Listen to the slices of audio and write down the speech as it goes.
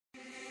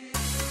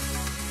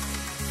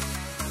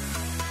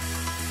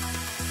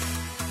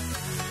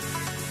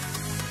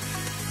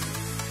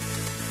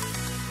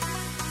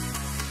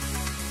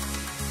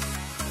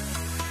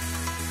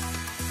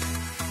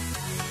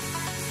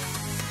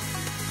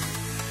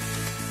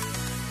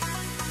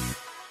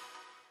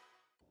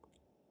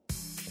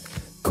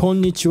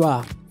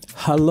Konnichiwa.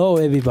 Hello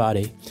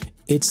everybody.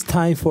 It's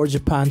time for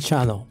Japan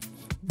channel.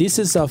 This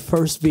is our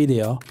first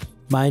video.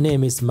 My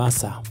name is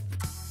Masa.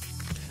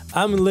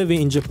 I'm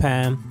living in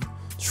Japan,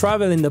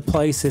 traveling the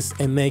places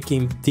and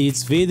making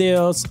these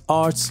videos,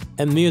 arts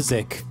and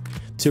music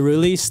to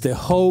release the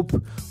hope,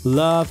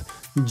 love,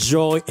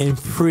 joy and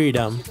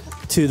freedom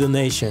to the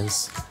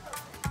nations.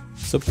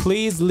 So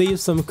please leave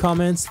some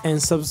comments and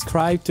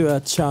subscribe to our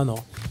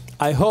channel.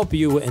 I hope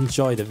you will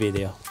enjoy the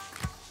video.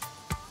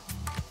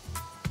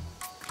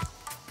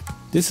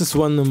 This is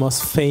one of the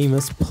most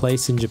famous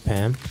places in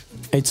Japan.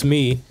 It's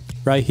me,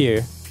 right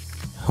here,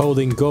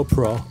 holding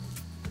GoPro.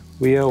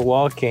 We are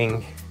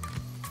walking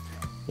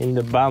in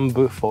the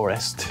bamboo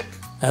forest.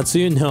 As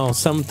you know,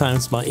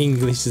 sometimes my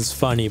English is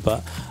funny,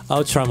 but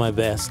I'll try my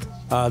best.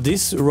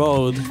 This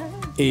road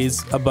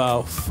is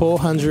about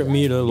 400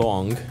 meters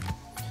long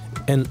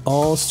and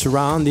all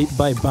surrounded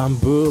by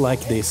bamboo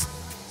like this.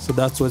 So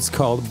that's what's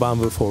called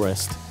bamboo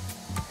forest.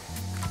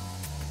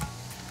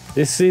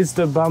 This is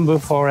the bamboo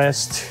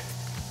forest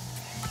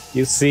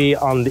you see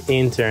on the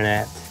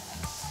internet.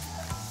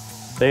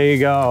 There you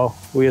go.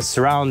 We are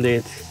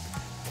surrounded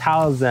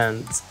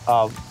thousands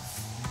of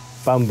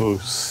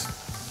bamboos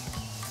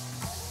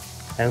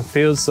and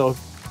feels so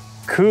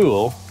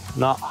cool,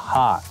 not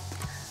hot.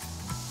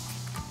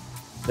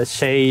 The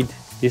shade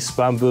this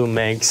bamboo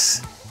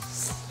makes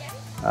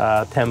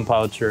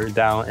temperature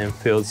down and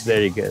feels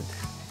very good.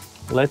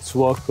 Let's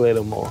walk a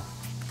little more.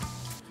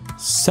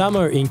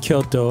 Summer in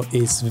Kyoto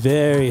is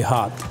very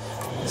hot.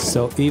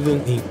 So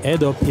even in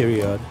Edo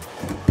period,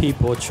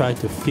 people try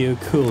to feel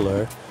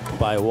cooler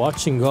by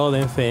watching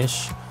golden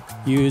fish,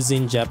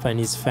 using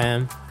Japanese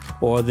fan,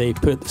 or they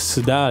put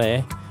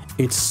sudare,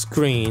 it's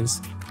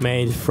screens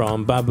made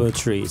from bamboo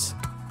trees,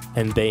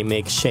 and they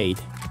make shade.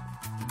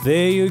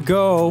 There you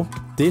go!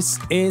 This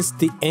is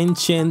the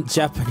ancient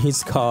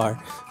Japanese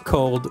car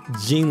called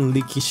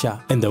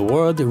Jinrikisha, and the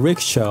word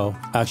rickshaw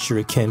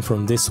actually came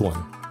from this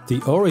one. The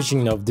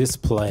origin of this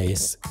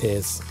place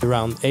is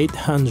around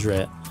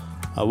 800.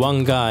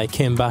 One guy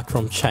came back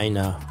from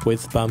China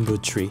with bamboo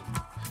tree,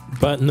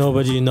 but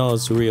nobody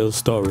knows the real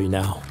story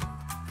now.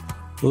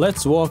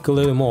 Let's walk a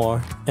little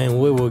more and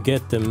we will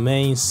get the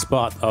main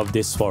spot of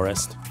this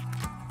forest.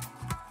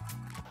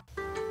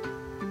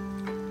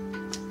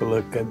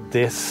 Look at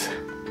this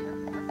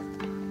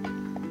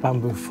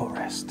bamboo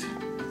forest,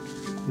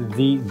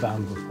 the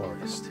bamboo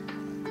forest.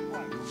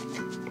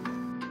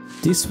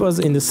 This was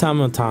in the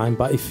summertime,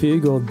 but if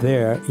you go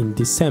there in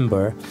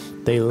December,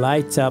 they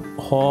light up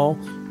whole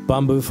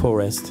bamboo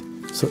forest,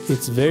 so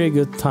it's very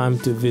good time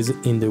to visit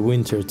in the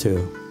winter too.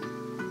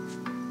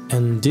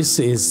 And this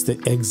is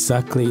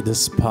exactly the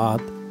spot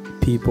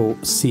people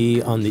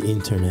see on the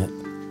internet.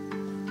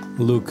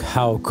 Look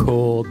how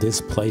cool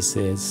this place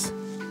is.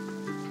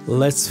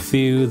 Let's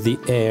feel the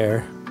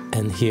air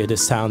and hear the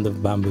sound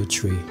of bamboo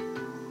tree.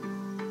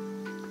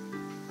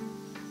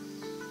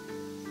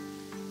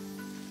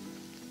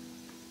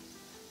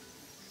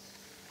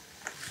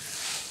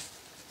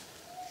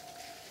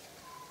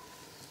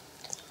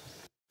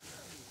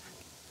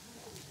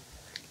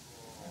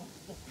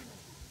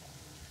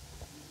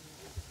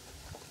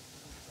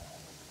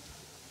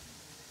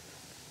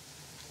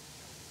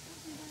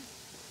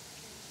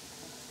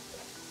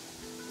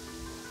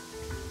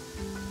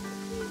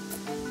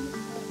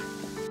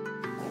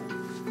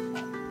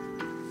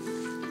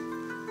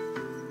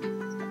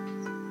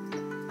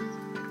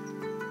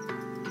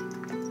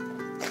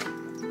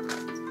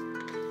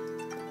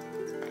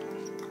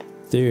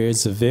 There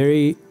is a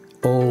very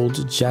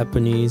old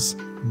Japanese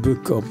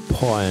book of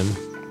poem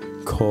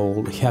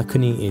called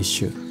Hyakunin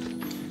Isshu.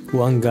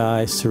 One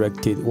guy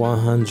selected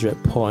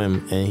 100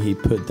 poems and he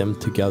put them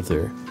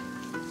together.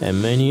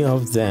 And many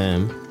of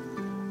them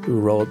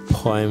wrote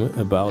poems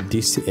about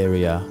this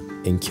area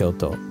in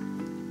Kyoto.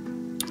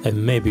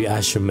 And maybe I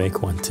should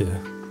make one too.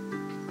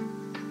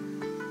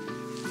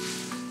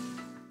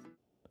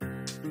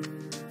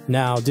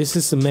 Now this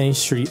is the main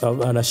street of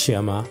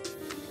Arashiyama.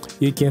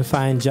 You can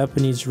find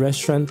Japanese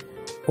restaurant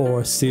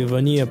or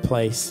souvenir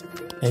place,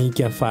 and you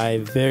can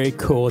find very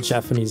cool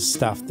Japanese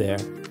stuff there.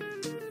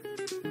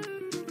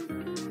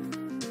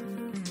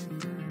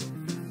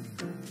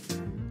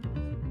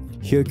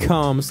 Here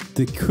comes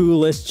the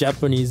coolest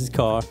Japanese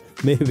car,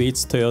 maybe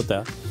it's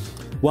Toyota,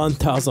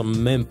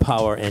 1000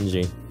 manpower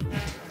engine.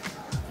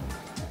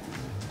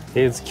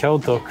 It's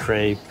Kyoto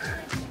crepe.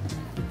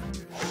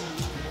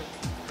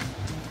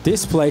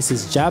 This place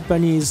is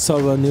Japanese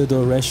Soba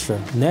noodle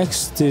restaurant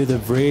next to the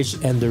bridge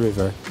and the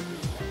river.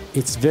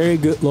 It's very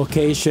good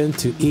location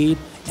to eat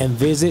and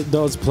visit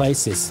those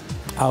places.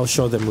 I'll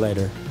show them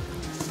later.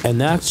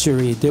 And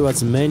actually there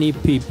was many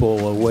people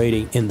were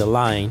waiting in the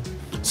line,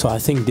 so I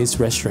think this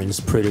restaurant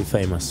is pretty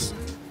famous.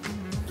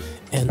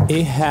 And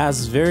it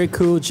has very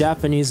cool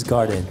Japanese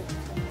garden.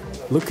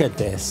 Look at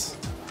this.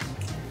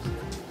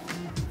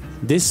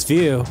 This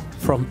view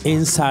from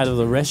inside of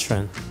the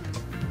restaurant.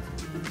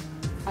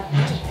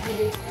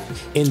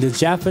 In the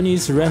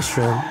Japanese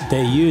restaurant,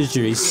 they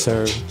usually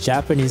serve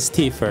Japanese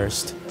tea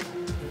first.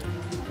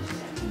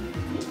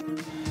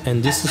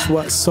 And this is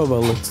what soba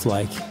looks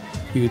like.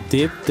 You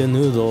dip the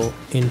noodle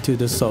into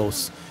the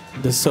sauce.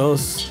 The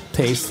sauce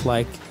tastes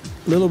like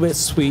a little bit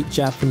sweet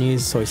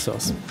Japanese soy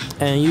sauce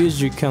and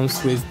usually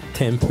comes with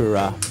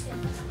tempura.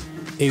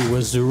 It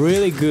was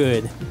really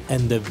good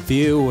and the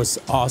view was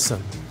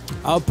awesome.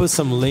 I'll put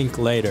some link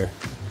later.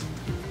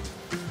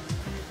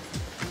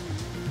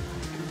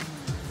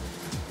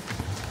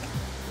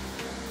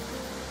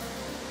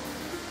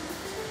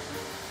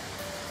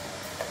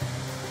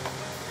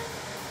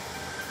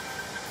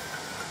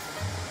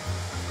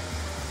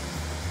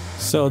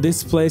 So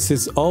this place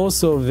is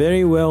also a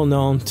very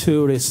well-known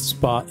tourist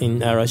spot in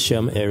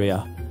Arashiyama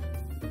area.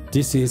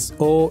 This is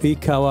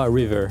Oikawa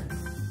River.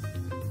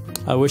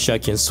 I wish I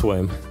can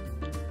swim.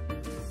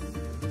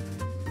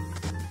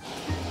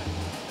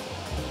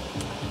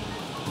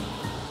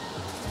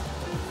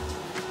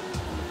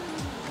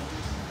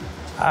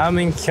 I'm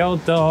in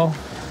Kyoto,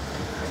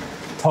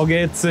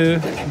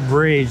 TOGETSU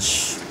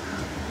Bridge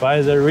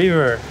by the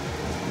river.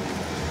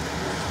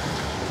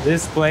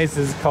 This place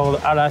is called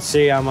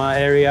Arashiyama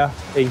area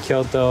in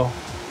Kyoto.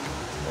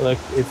 Look,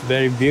 it's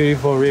very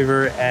beautiful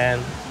river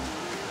and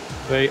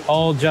very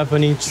old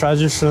Japanese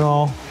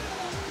traditional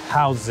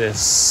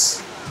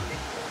houses.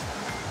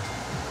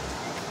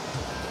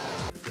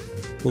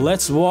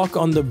 Let's walk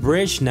on the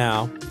bridge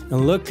now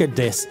and look at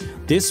this.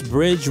 This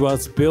bridge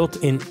was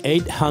built in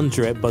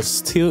 800 but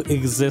still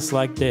exists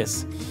like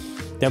this.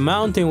 The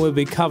mountain will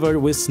be covered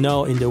with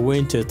snow in the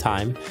winter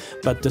time,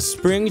 but the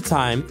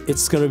springtime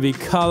it's gonna be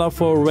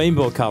colorful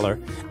rainbow color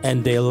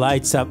and they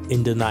lights up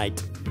in the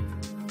night.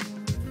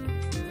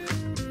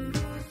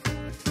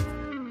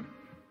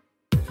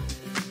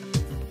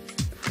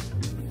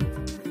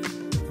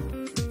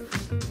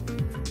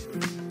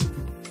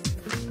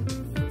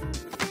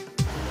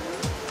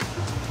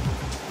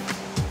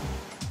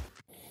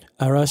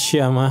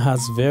 Arashiyama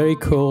has very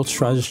cool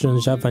traditional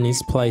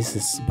Japanese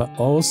places, but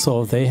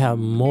also they have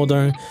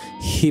modern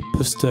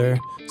hipster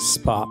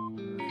spot.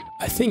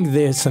 I think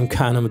there's some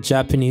kind of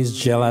Japanese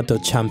gelato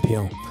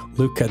champion.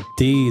 Look at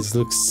these,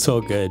 looks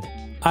so good.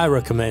 I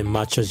recommend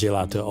matcha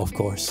gelato, of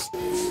course.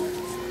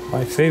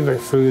 My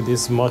favorite food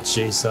is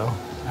mochi, so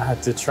I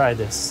had to try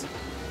this.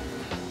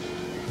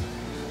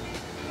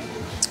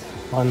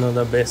 One of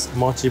the best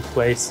mochi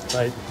place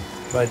right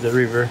by the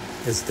river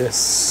is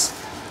this.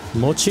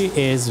 Mochi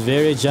is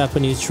very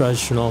Japanese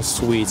traditional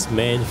sweets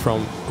made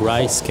from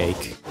rice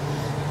cake.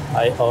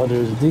 I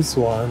ordered this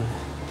one.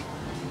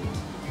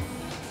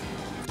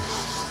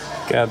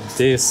 Got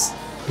this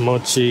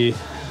Mochi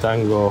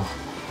Dango.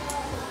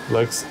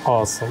 Looks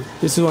awesome.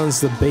 This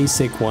one's the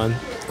basic one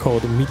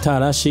called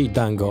Mitarashi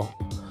Dango.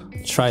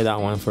 Try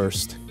that one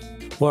first.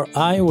 What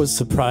I was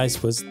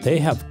surprised was they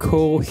have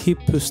cool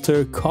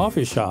hipster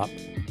coffee shop.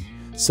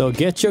 So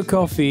get your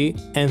coffee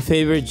and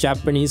favorite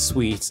Japanese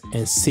sweets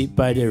and sit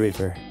by the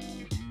river.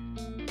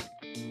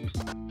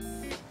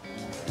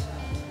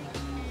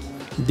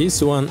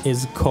 This one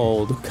is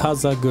called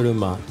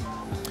Kazaguruma.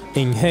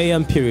 In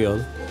Heian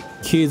period,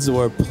 kids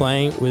were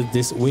playing with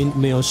this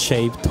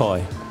windmill-shaped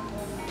toy.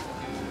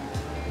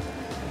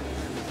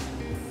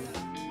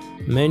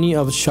 Many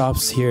of the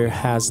shops here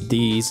has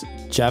these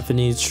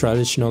Japanese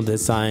traditional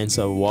designs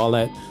of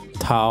wallet,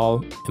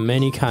 towel, and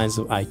many kinds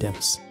of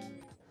items.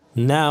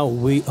 Now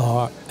we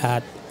are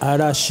at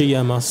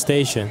Arashiyama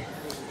station.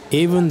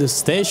 Even the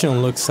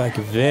station looks like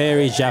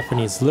very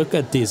Japanese. Look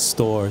at these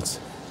stores.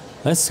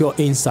 Let's go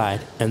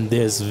inside and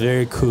there's a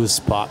very cool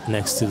spot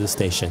next to the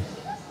station.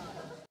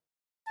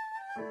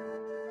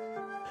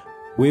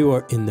 We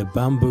were in the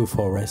bamboo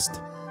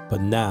forest, but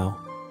now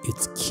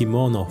it's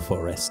kimono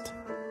forest.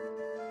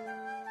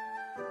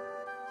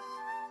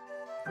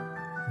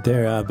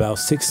 There are about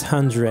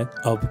 600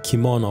 of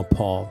kimono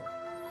pole,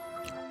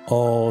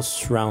 all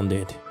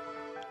surrounded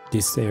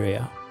this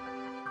area.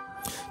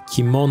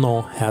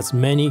 Kimono has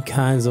many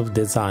kinds of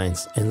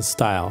designs and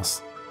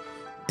styles.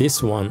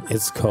 This one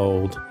is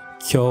called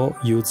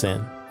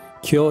Kyoryuzen.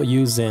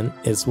 Kyoryuzen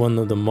is one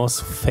of the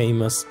most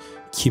famous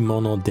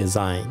kimono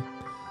design,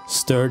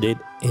 started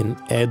in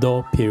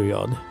Edo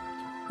period,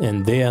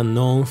 and they are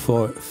known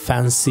for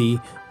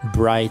fancy,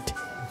 bright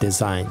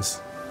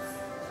designs.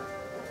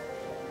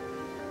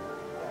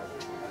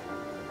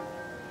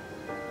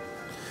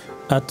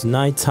 At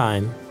night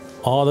time,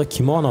 all the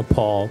kimono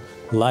pole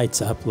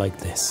lights up like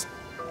this,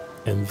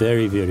 and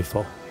very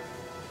beautiful.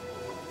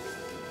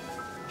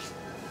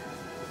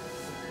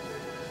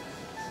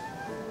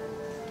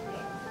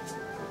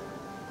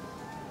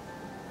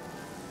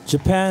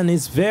 Japan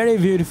is very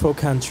beautiful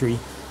country,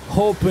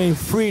 hoping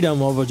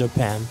freedom over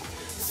Japan.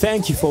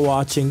 Thank you for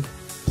watching.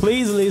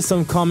 Please leave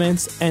some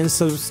comments and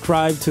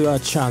subscribe to our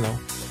channel.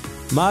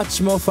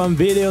 Much more fun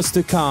videos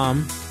to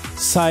come.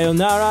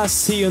 Sayonara,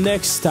 see you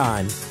next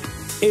time.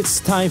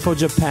 It's time for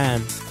Japan.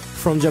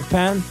 From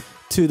Japan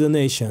to the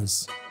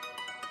nations.